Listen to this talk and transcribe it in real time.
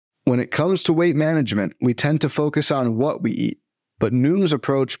When it comes to weight management, we tend to focus on what we eat, but Noom's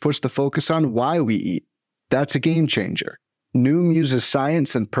approach puts the focus on why we eat. That's a game changer. Noom uses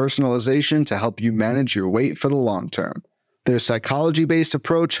science and personalization to help you manage your weight for the long term. Their psychology-based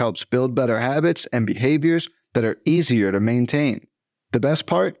approach helps build better habits and behaviors that are easier to maintain. The best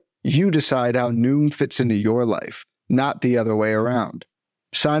part? You decide how Noom fits into your life, not the other way around.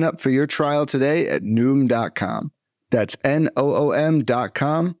 Sign up for your trial today at Noom.com. That's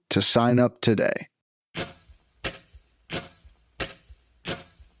Noom.com to sign up today.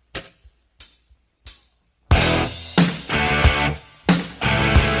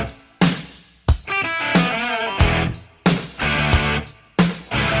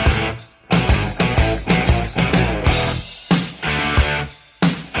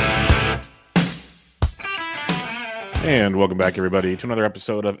 And welcome back, everybody, to another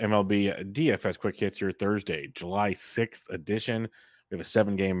episode of MLB DFS Quick Hits, your Thursday, July 6th edition. We have a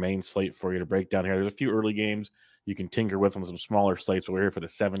 7-game main slate for you to break down here. There's a few early games you can tinker with on some smaller slates, but we're here for the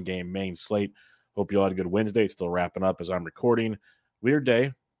 7-game main slate. Hope you all had a good Wednesday. It's still wrapping up as I'm recording. Weird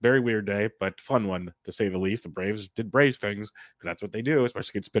day, very weird day, but fun one, to say the least. The Braves did Braves things, because that's what they do,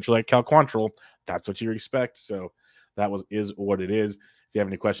 especially against a pitcher like Cal Quantrill. That's what you expect, so that is what it is. If you have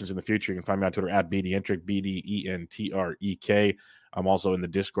any questions in the future, you can find me on Twitter at BDentrek, BDENTREK. I'm also in the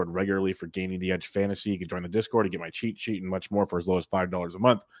Discord regularly for Gaining the Edge Fantasy. You can join the Discord to get my cheat sheet and much more for as low as $5 a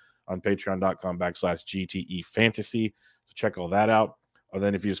month on patreon.com/GTE Fantasy. So check all that out. And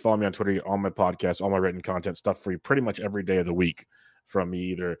then if you just follow me on Twitter, all my podcasts, all my written content, stuff free pretty much every day of the week from me,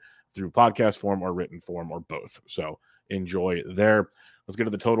 either through podcast form or written form or both. So enjoy there. Let's get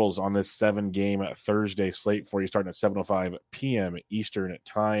to the totals on this 7-game Thursday slate for you, starting at 7:05 p.m. Eastern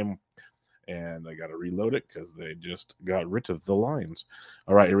time. And I got to reload it because they just got rid of the lines.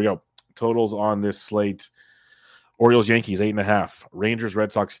 All right, here we go. Totals on this slate. Orioles, Yankees, 8.5. Rangers,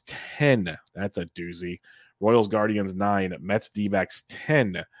 Red Sox, 10. That's a doozy. Royals, Guardians, 9. Mets, D-backs,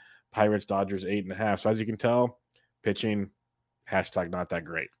 10. Pirates, Dodgers, 8.5. So as you can tell, pitching, hashtag not that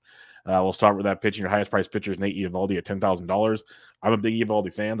great. We'll start with that pitching. Your highest priced pitcher is Nate Eovaldi at $10,000. I'm a big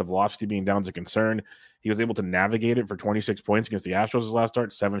Eovaldi fan. The velocity being down is a concern. He was able to navigate it for 26 points against the Astros his last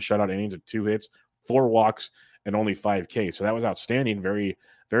start, 7 shutout innings with 2 hits, 4 walks, and only 5 Ks. So that was outstanding. Very,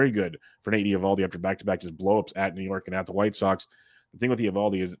 very good for Nate Eovaldi after back-to-back just blow-ups at New York and at the White Sox. The thing with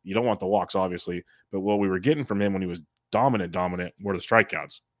Eovaldi is you don't want the walks, obviously, but what we were getting from him when he was dominant were the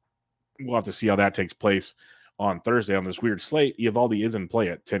strikeouts. We'll have to see how that takes place on Thursday on this weird slate. Eovaldi is in play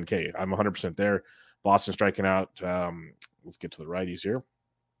at 10K. I'm 100% there. Boston striking out. Let's get to the righties here.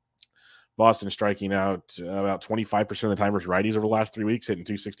 Boston striking out about 25% of the time versus righties over the last 3 weeks, hitting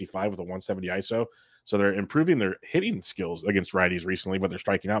 265 with a 170 ISO. So they're improving their hitting skills against righties recently, but they're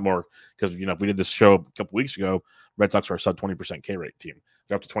striking out more because, if we did this show a couple weeks ago, Red Sox are a sub 20% K rate team.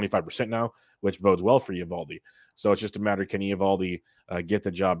 They're up to 25% now, which bodes well for Eovaldi. So it's just a matter, can Eovaldi get the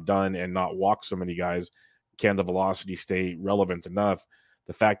job done and not walk so many guys? Can the velocity stay relevant enough?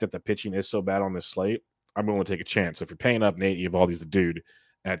 The fact that the pitching is so bad on this slate, I'm willing to take a chance. So if you're paying up, Nate Eovaldi's the dude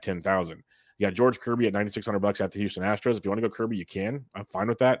at $10,000. You got George Kirby at $9,600 at the Houston Astros. If you want to go Kirby, you can. I'm fine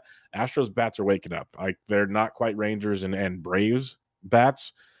with that. Astros bats are waking up. They're not quite Rangers and Braves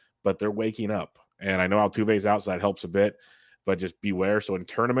bats, but they're waking up. And I know Altuve's out, so that helps a bit, but just beware. So in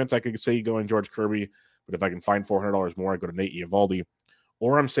tournaments, I could say you go in George Kirby, but if I can find $400 more, I go to Nate Eovaldi.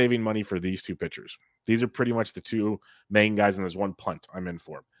 Or I'm saving money for these two pitchers. These are pretty much the two main guys, and there's one punt I'm in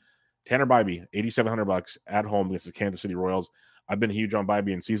for. Tanner Bybee, $8,700 at home against the Kansas City Royals. I've been huge on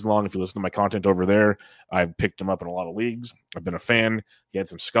Bybee in season long. If you listen to my content over there, I've picked him up in a lot of leagues. I've been a fan. He had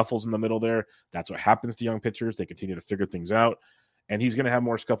some scuffles in the middle there. That's what happens to young pitchers. They continue to figure things out. And he's going to have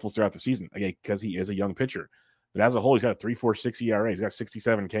more scuffles throughout the season, again, because he is a young pitcher. But as a whole, he's got a 3.46 ERA. He's got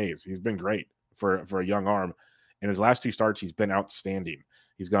 67 Ks. He's been great for a young arm. In his last 2 starts, he's been outstanding.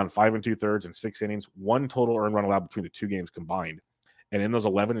 He's gone 5 2/3 in 6 innings, 1 total earned run allowed between the 2 games combined. And in those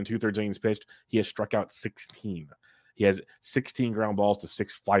 11 2/3 innings pitched, he has struck out 16. He has 16 ground balls to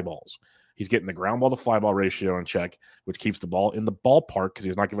 6 fly balls. He's getting the ground ball to fly ball ratio in check, which keeps the ball in the ballpark because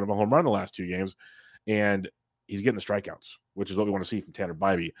he's not giving up a home run the last 2 games. And he's getting the strikeouts, which is what we want to see from Tanner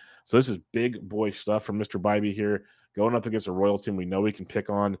Bybee. So this is big boy stuff from Mr. Bybee here. Going up against a Royals team we know we can pick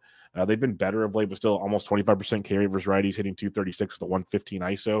on. They've been better of late, but still almost 25% K rate versus righties, hitting 236 with a 115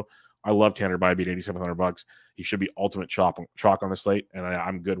 ISO. I love Tanner Bybee at $8,700. He should be ultimate chalk on the slate, and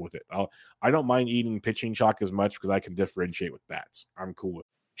I'm good with it. I don't mind eating pitching chalk as much because I can differentiate with bats. I'm cool with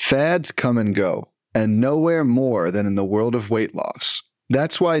it. Fads come and go, and nowhere more than in the world of weight loss.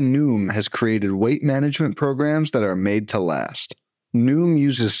 That's why Noom has created weight management programs that are made to last. Noom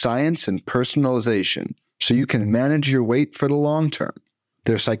uses science and personalization so you can manage your weight for the long term.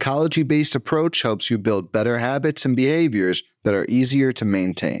 Their psychology-based approach helps you build better habits and behaviors that are easier to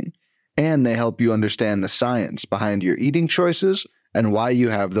maintain. And they help you understand the science behind your eating choices and why you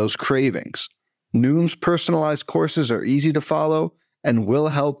have those cravings. Noom's personalized courses are easy to follow and will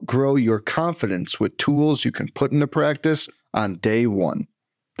help grow your confidence with tools you can put into practice on day one.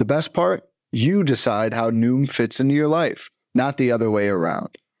 The best part? You decide how Noom fits into your life, not the other way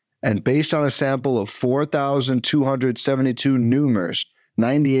around. And based on a sample of 4,272 Noomers,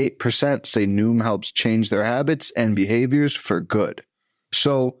 98% say Noom helps change their habits and behaviors for good.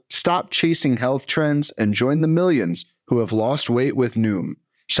 So stop chasing health trends and join the millions who have lost weight with Noom.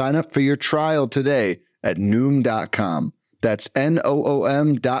 Sign up for your trial today at Noom.com. That's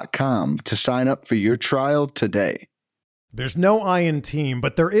Noom.com to sign up for your trial today. There's no I in team,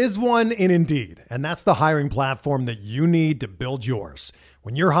 but there is one in Indeed, and that's the hiring platform that you need to build yours.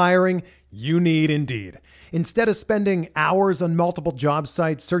 When you're hiring, you need Indeed. Instead of spending hours on multiple job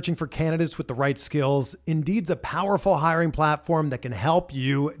sites searching for candidates with the right skills, Indeed's a powerful hiring platform that can help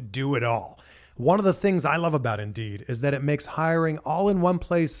you do it all. One of the things I love about Indeed is that it makes hiring all in one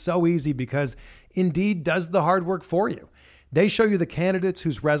place so easy because Indeed does the hard work for you. They show you the candidates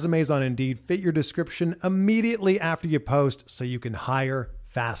whose resumes on Indeed fit your description immediately after you post so you can hire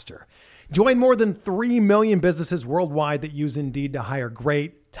faster. Join more than 3 million businesses worldwide that use Indeed to hire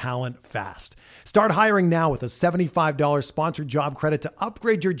great talent fast. Start hiring now with a $75 sponsored job credit to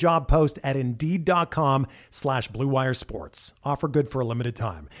upgrade your job post at Indeed.com/Blue Wire Sports. Offer good for a limited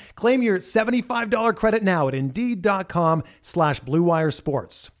time. Claim your $75 credit now at Indeed.com/Blue Wire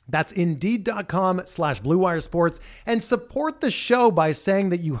Sports. That's Indeed.com/Blue Wire Sports, and support the show by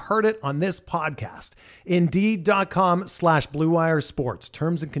saying that you heard it on this podcast. Indeed.com/Blue Wire Sports.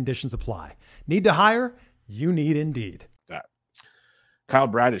 Terms and conditions apply. Need to hire? You need Indeed. That Kyle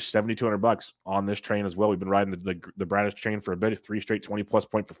Bradish, $7,200 on this train as well. We've been riding the Bradish train for a bit. It's 3 straight 20-plus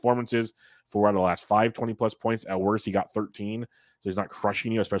point performances. 4 out of the last 5 20-plus points. At worst, he got 13, so he's not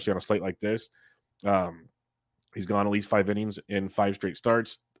crushing you, especially on a slate like this. He's gone at least 5 innings in 5 straight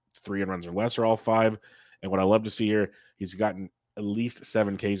starts. 3 runs or less are all 5. And what I love to see here, he's gotten at least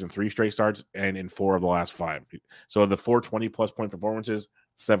 7 Ks in 3 straight starts and in 4 of the last 5. So the 4 20-plus point performances,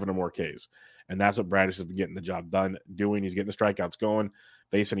 7 or more Ks. And that's what Bradish has been getting the job doing. He's getting the strikeouts going.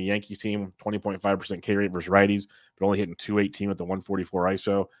 Facing a Yankees team, 20.5% K rate versus righties, but only hitting .218 with the 144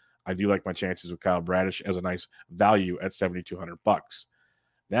 ISO. I do like my chances with Kyle Bradish as a nice value at $7,200.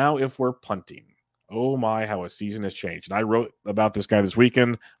 Now, if we're punting, oh my, how a season has changed. And I wrote about this guy this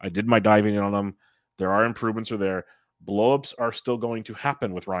weekend. I did my diving in on him. There are improvements there. Blowups are still going to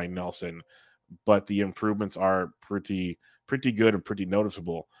happen with Ryan Nelson, but the improvements are pretty good and pretty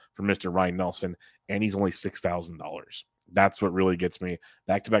noticeable for Mr. Ryan Nelson, and he's only $6,000. That's what really gets me.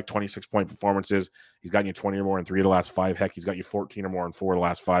 Back-to-back 26-point performances. He's gotten you 20 or more in 3 of the last 5. Heck, he's got you 14 or more in 4 of the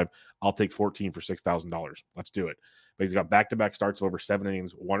last 5. I'll take 14 for $6,000. Let's do it. But he's got back-to-back starts of over 7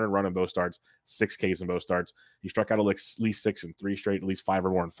 innings, 1 run in both starts, 6 Ks in both starts. He struck out at least 6 in 3 straight, at least 5 or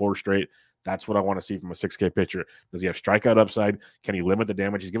more in 4 straight. That's what I want to see from a 6K pitcher. Does he have strikeout upside? Can he limit the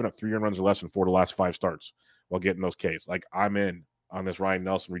damage? He's given up 3 runs or less in 4 of the last 5 starts while getting those Ks. Like, I'm in on this Ryan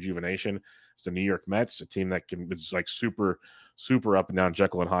Nelson rejuvenation. It's the New York Mets, a team that is like super up and down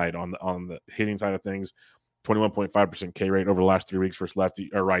Jekyll and Hyde on the hitting side of things. 21.5% K rate over the last 3 weeks versus lefty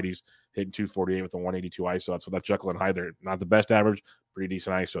or righties, hitting 248 with a 182 ISO. That's what that Jekyll and Hyde. They're not the best average, pretty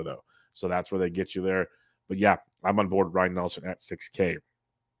decent ISO though. So that's where they get you there. But yeah, I'm on board with Ryan Nelson at 6K.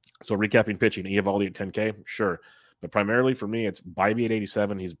 So recapping pitching, Eovaldi at 10K, sure. But primarily for me, it's Bybee at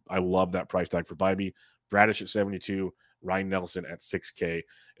 87. I love that price tag for Bybee. Bradish at 72. Ryan Nelson at 6K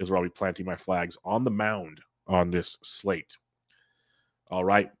is where I'll be planting my flags on the mound on this slate. All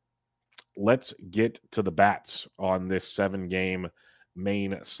right, let's get to the bats on this 7-game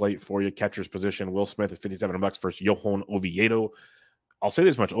main slate for you. Catcher's position, Will Smith at $5,700 versus Johan Oviedo. I'll say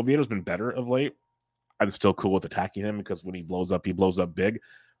this much. Oviedo's been better of late. I'm still cool with attacking him because when he blows up big.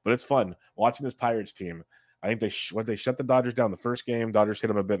 But it's fun watching this Pirates team. I think they shut the Dodgers down the first game. Dodgers hit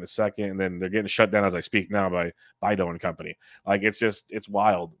them a bit in the second, and then they're getting shut down as I speak now by Bido and company. Like, it's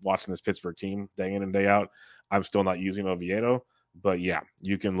wild watching this Pittsburgh team day in and day out. I'm still not using Oviedo, but yeah,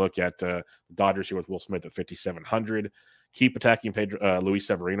 you can look at the Dodgers here with Will Smith at $5,700. Keep attacking Luis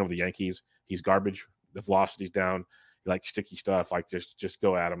Severino of the Yankees. He's garbage. The velocity's down. You like sticky stuff. Like, just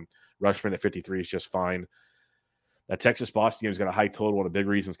go at him. Rushman at 53 is just fine. That Texas-Boston game has got a high total. One of the big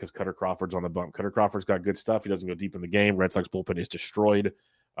reasons because Cutter Crawford's on the bump. Cutter Crawford's got good stuff. He doesn't go deep in the game. Red Sox bullpen is destroyed.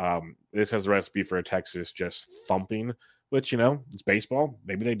 This has the recipe for a Texas just thumping, which, it's baseball.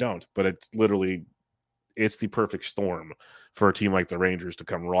 Maybe they don't, but it's the perfect storm for a team like the Rangers to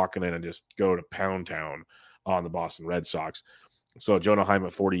come rocking in and just go to pound town on the Boston Red Sox. So Jonah Heim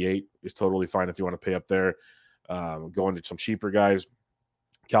at 48 is totally fine if you want to pay up there. Going to some cheaper guys.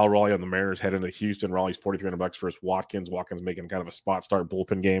 Cal Raleigh on the Mariners head into Houston. Raleigh's $4,300 for his Watkins. Watkins making kind of a spot start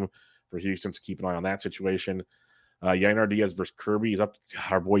bullpen game for Houston, so keep an eye on that situation. Yainer Diaz versus Kirby. He's up.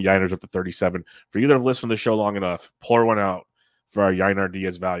 Our boy Yainer's up to 37. For you that have listened to the show long enough, pour one out for our Yainer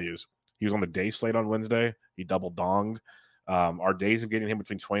Diaz values. He was on the day slate on Wednesday. He double donged. Our days of getting him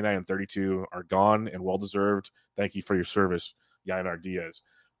between 29 and 32 are gone and well-deserved. Thank you for your service, Yainer Diaz.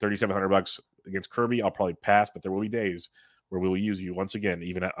 $3,700 against Kirby. I'll probably pass, but there will be days where we will use you once again,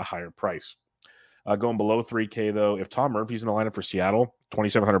 even at a higher price. Going below 3K, though, if Tom Murphy's in the lineup for Seattle,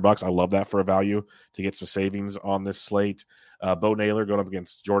 $2,700, I love that for a value to get some savings on this slate. Bo Naylor going up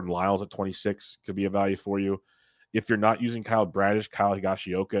against Jordan Lyles at 26 could be a value for you. If you're not using Kyle Bradish, Kyle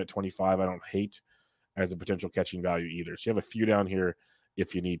Higashioka at 25, I don't hate as a potential catching value either. So you have a few down here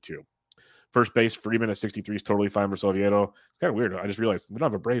if you need to. First base, Freeman at 63 is totally fine for Oviedo. It's kind of weird. I just realized we don't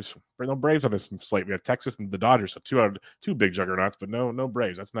have a Braves. No Braves on this slate. We have Texas and the Dodgers, so two big juggernauts, but no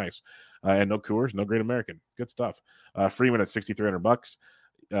Braves. That's nice. And no Coors, no Great American. Good stuff. Freeman at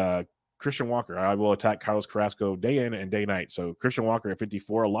 $6,300. Christian Walker, I will attack Carlos Carrasco day in and day night. So Christian Walker at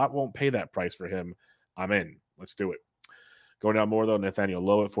 54, a lot won't pay that price for him. I'm in. Let's do it. Going down more, though, Nathaniel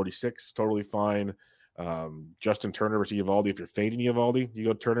Lowe at 46, totally fine. Justin Turner versus Eovaldi. If you're fading Eovaldi, you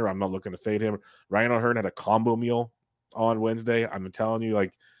go Turner. I'm not looking to fade him. Ryan O'Hearn had a combo meal on Wednesday. I'm telling you,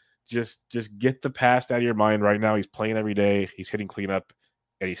 like, just get the past out of your mind right now. He's playing every day. He's hitting cleanup,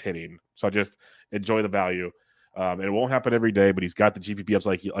 and he's hitting. So just enjoy the value. And it won't happen every day, but he's got the GPP ups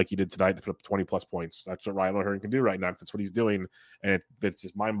like he did tonight to put up 20-plus points. That's what Ryan O'Hearn can do right now. That's what he's doing, and it's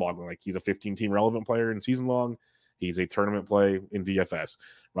just mind-boggling. Like, he's a 15-team relevant player in season long. He's a tournament play in DFS.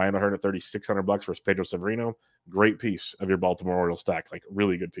 Ryan O'Hearn at $3,600 versus Pedro Severino. Great piece of your Baltimore Orioles stack. Like,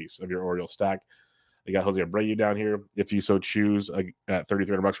 really good piece of your Orioles stack. You got Jose Abreu down here, if you so choose, at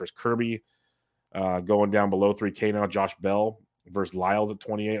 $3,300 versus Kirby. Going down below 3K now, Josh Bell versus Lyles at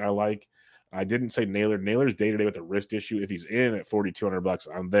 28. I like. I didn't say Naylor. Naylor's day-to-day with a wrist issue. If he's in at $4,200,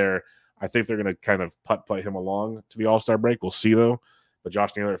 I'm there. I think they're going to kind of putt him along to the All-Star break. We'll see, though. But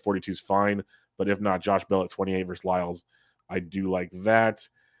Josh Naylor at 42 is fine. But if not, Josh Bell at 28 versus Lyles, I do like that.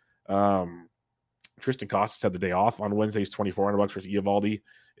 Tristan Costas had the day off on Wednesday. He's $2,400 versus Eovaldi.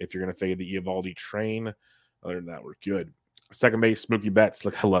 If you're going to fade the Eovaldi train, other than that, we're good. Second base, Mookie Betts.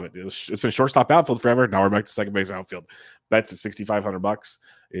 Look, I love it. It's been shortstop outfield forever. Now we're back to second base outfield. Betts at $6,500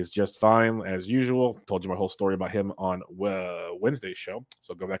 is just fine as usual. Told you my whole story about him on Wednesday's show,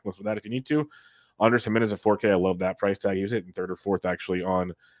 so go back and listen to that if you need to. Andres Jimenez at 4K. I love that price tag. He was hitting third or fourth actually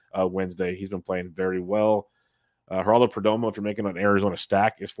on Wednesday. He's been playing very well. Geraldo Perdomo, if you're making an Arizona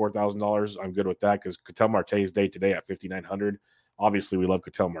stack, is $4,000. I'm good with that because Ketel Marte's day today at $5,900. Obviously, we love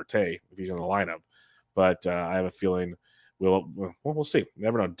Ketel Marte if he's in the lineup, but I have a feeling we'll see. You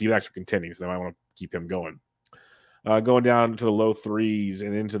never know. D-backs are contending, so I want to keep him going. Going down to the low threes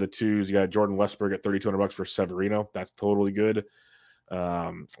and into the twos, you got Jordan Westberg at $3,200 for Severino. That's totally good.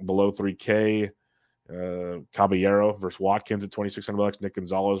 Below 3K, Caballero versus Watkins at $2,600. Nick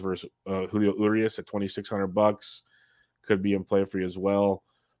Gonzalez versus Julio Urias at $2,600. Could be in play for you as well,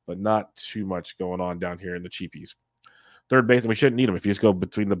 but not too much going on down here in the cheapies. Third base, and we shouldn't need them. If you just go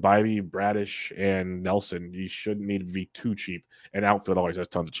between the Bybee, Bradish, and Nelson, you shouldn't need to be too cheap. And outfield always has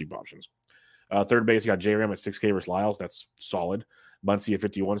tons of cheap options. Third base, you got J-Ram at 6K versus Lyles. That's solid. Muncy at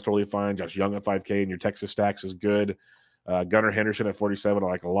 51 is totally fine. Josh Young at 5K, and your Texas stacks is good. Gunnar Henderson at 47, I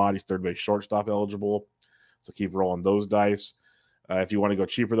like a lot. He's third base shortstop eligible. So keep rolling those dice. If you want to go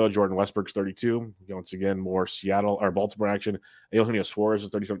cheaper, though, Jordan Westbrook's 32. Once again, more Seattle or Baltimore action. Eugenio Suarez is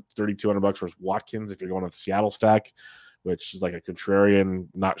 $3,200 versus Watkins if you're going on the Seattle stack, which is like a contrarian.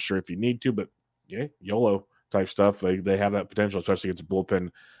 Not sure if you need to, but yeah, YOLO type stuff. They have that potential, especially against a bullpen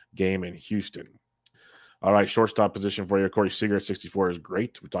game in Houston. All right, shortstop position for you. Corey Seager at 64 is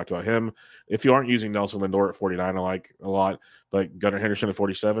great. We talked about him. If you aren't using Nelson Lindor at 49, I like a lot. But Gunnar Henderson at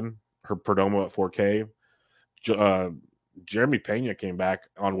 47, Perdomo at 4K. Jeremy Pena came back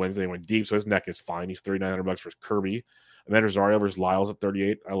on Wednesday and went deep, so his neck is fine. He's $3,900 for Kirby. And then Rosario versus Lyles at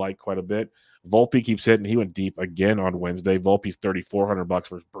 38, I like quite a bit. Volpe keeps hitting. He went deep again on Wednesday. Volpe's $3,400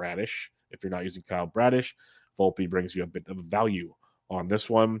 versus Bradish. If you're not using Kyle Bradish, Volpe brings you a bit of value on this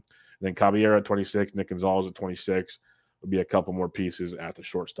one. And then Caballero at 26, Nick Gonzalez at 26. Would be a couple more pieces at the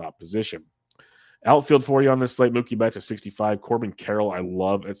shortstop position. Outfield for you on this slate, Mookie Betts at 65. Corbin Carroll, I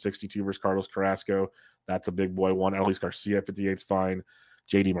love at 62 versus Carlos Carrasco. That's a big boy one. Adolis Garcia at 58 is fine.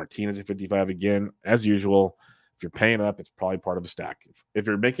 JD Martinez at 55 again. As usual, if you're paying up, it's probably part of a stack. If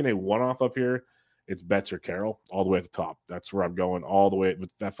you're making a one-off up here, it's Betts or Carroll all the way at the top. That's where I'm going all the way.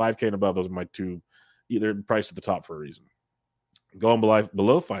 With that 5K and above, those are my two, either priced at the top for a reason. Going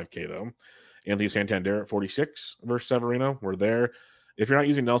below 5K, though, Anthony Santander at 46 versus Severino. We're there. If you're not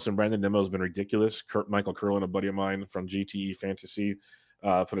using Nelson, Brandon Nimmo has been ridiculous. Michael Curlin, a buddy of mine from GTE Fantasy,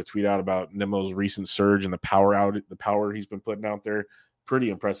 put a tweet out about Nimmo's recent surge and the power he's been putting out there. Pretty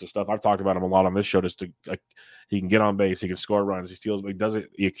impressive stuff. I've talked about him a lot on this show. Just he can get on base, he can score runs, he steals, but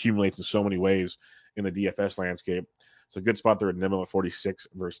he accumulates in so many ways in the DFS landscape. So good spot there at Nimmo at 46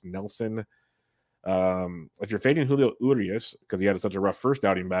 versus Nelson. If you're fading Julio Urias because he had such a rough first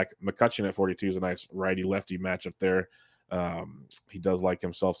outing back, McCutchen at 42 is a nice righty-lefty matchup there. He does like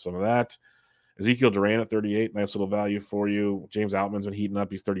himself some of that. Ezekiel Duran at 38, nice little value for you. James Outman's been heating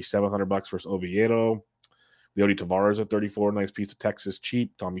up. He's $3,700 versus Oviedo. Leody Tavares at 34, nice piece of Texas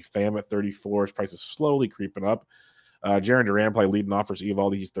cheap. Tommy Pham at 34, his price is slowly creeping up. Jaron Duran probably leading off versus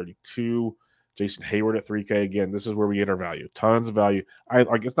Evaldi, he's 32. Jason Hayward at 3K. Again, this is where we get our value. Tons of value. I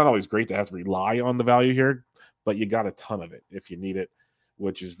guess it's not always great to have to rely on the value here, but you got a ton of it if you need it,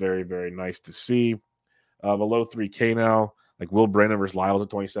 which is very, very nice to see. Below 3K now, like Will Brennan versus Lyles at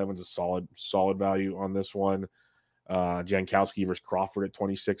 27 is a solid value on this one. Jankowski versus Crawford at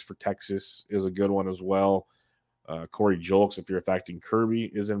 26 for Texas is a good one as well. Corey Julks, if you're affecting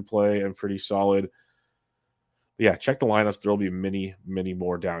Kirby, is in play and pretty solid. But yeah, check the lineups. There will be many, many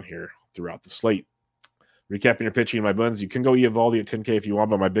more down here throughout the slate. Recapping your pitching, my buns, you can go Eovaldi at 10K if you want,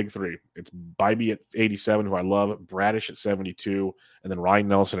 but my big three, it's Bybee at 87, who I love, Bradish at 72, and then Ryan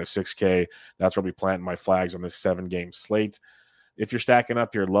Nelson at 6K. That's where I'll be planting my flags on this 7-game slate. If you're stacking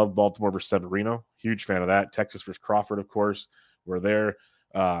up here, love Baltimore versus Severino. Huge fan of that. Texas versus Crawford, of course. We're there.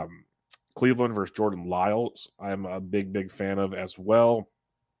 Cleveland versus Jordan Lyles, I'm a big, big fan of as well.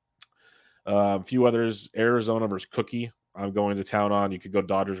 A few others, Arizona versus Cookie, I'm going to town on. You could go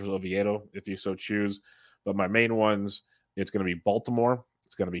Dodgers versus Oviedo if you so choose. But my main ones, it's going to be Baltimore.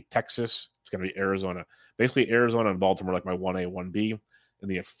 It's going to be Texas. It's going to be Arizona. Basically, Arizona and Baltimore like my 1A, 1B. And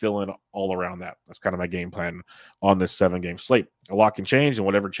then you fill in all around that. That's kind of my game plan on this 7-game slate. A lot can change, and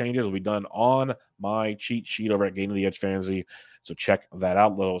whatever changes will be done on my cheat sheet over at Gain of the Edge Fantasy. So check that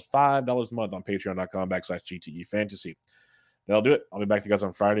out. Low is $5 a month on patreon.com/GTE Fantasy. That'll do it. I'll be back to you guys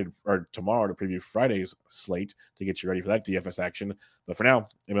on Friday or tomorrow to preview Friday's slate to get you ready for that DFS action. But for now,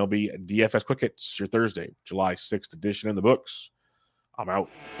 MLB DFS Quick Hits, your Thursday, July 6th edition in the books. I'm out.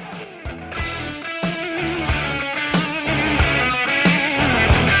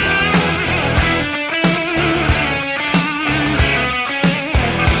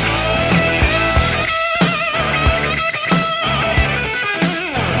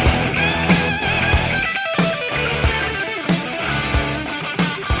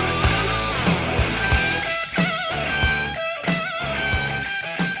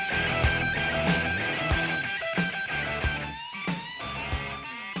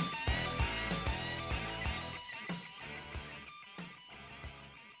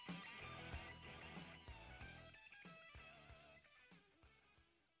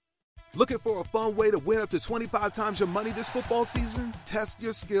 Looking for a fun way to win up to 25 times your money this football season? Test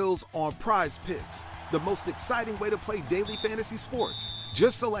your skills on Prize Picks, the most exciting way to play daily fantasy sports.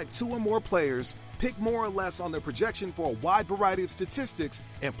 Just select 2 or more players, pick more or less on their projection for a wide variety of statistics,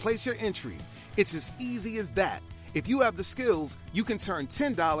 and place your entry. It's as easy as that. If you have the skills, you can turn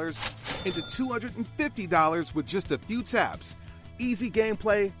 $10 into $250 with just a few taps. Easy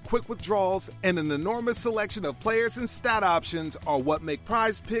gameplay, quick withdrawals, and an enormous selection of players and stat options are what make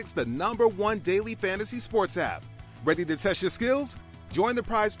Prize Picks the #1 daily fantasy sports app. Ready to test your skills? Join the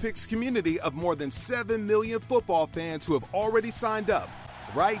Prize Picks community of more than 7 million football fans who have already signed up.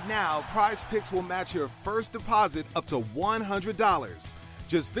 Right now, Prize Picks will match your first deposit up to $100.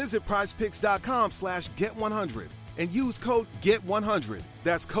 Just visit prizepicks.com/get100 and use code GET100.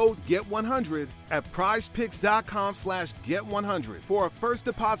 That's code GET100 at prizepicks.com/get100 for a first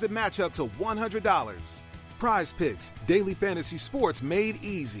deposit match up to $100. Prize Picks, daily fantasy sports made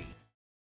easy.